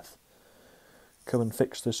of death. Come and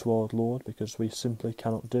fix this world, Lord, because we simply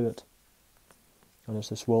cannot do it. And as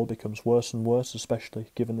this world becomes worse and worse, especially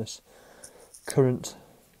given this current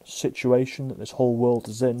situation that this whole world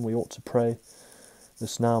is in, we ought to pray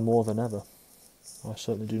this now more than ever. I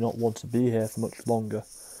certainly do not want to be here for much longer.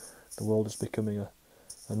 The world is becoming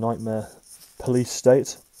a nightmare police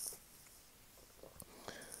state,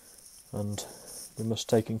 and we must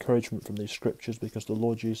take encouragement from these scriptures, because the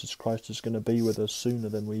Lord Jesus Christ is going to be with us sooner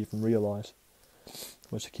than we even realise.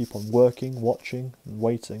 We're to keep on working, watching and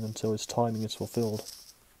waiting until his timing is fulfilled.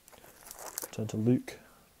 Turn to Luke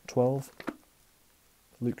 12,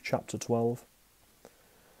 Luke chapter 12,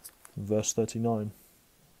 verse 39.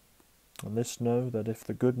 And this know, that if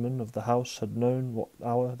the goodman of the house had known what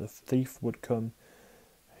hour the thief would come,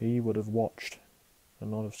 he would have watched,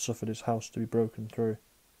 and not have suffered his house to be broken through.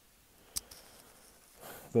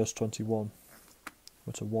 Verse 21.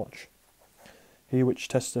 We're to watch. He which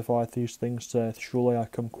testifieth these things saith, Surely I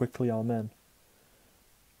come quickly, Amen.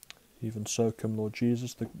 Even so come Lord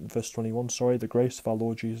Jesus. Verse 21, the grace of our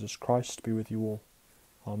Lord Jesus Christ be with you all.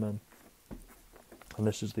 Amen. And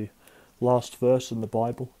this is the last verse in the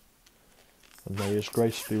Bible. And may his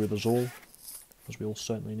grace be with us all, as we all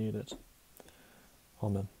certainly need it.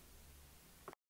 Amen.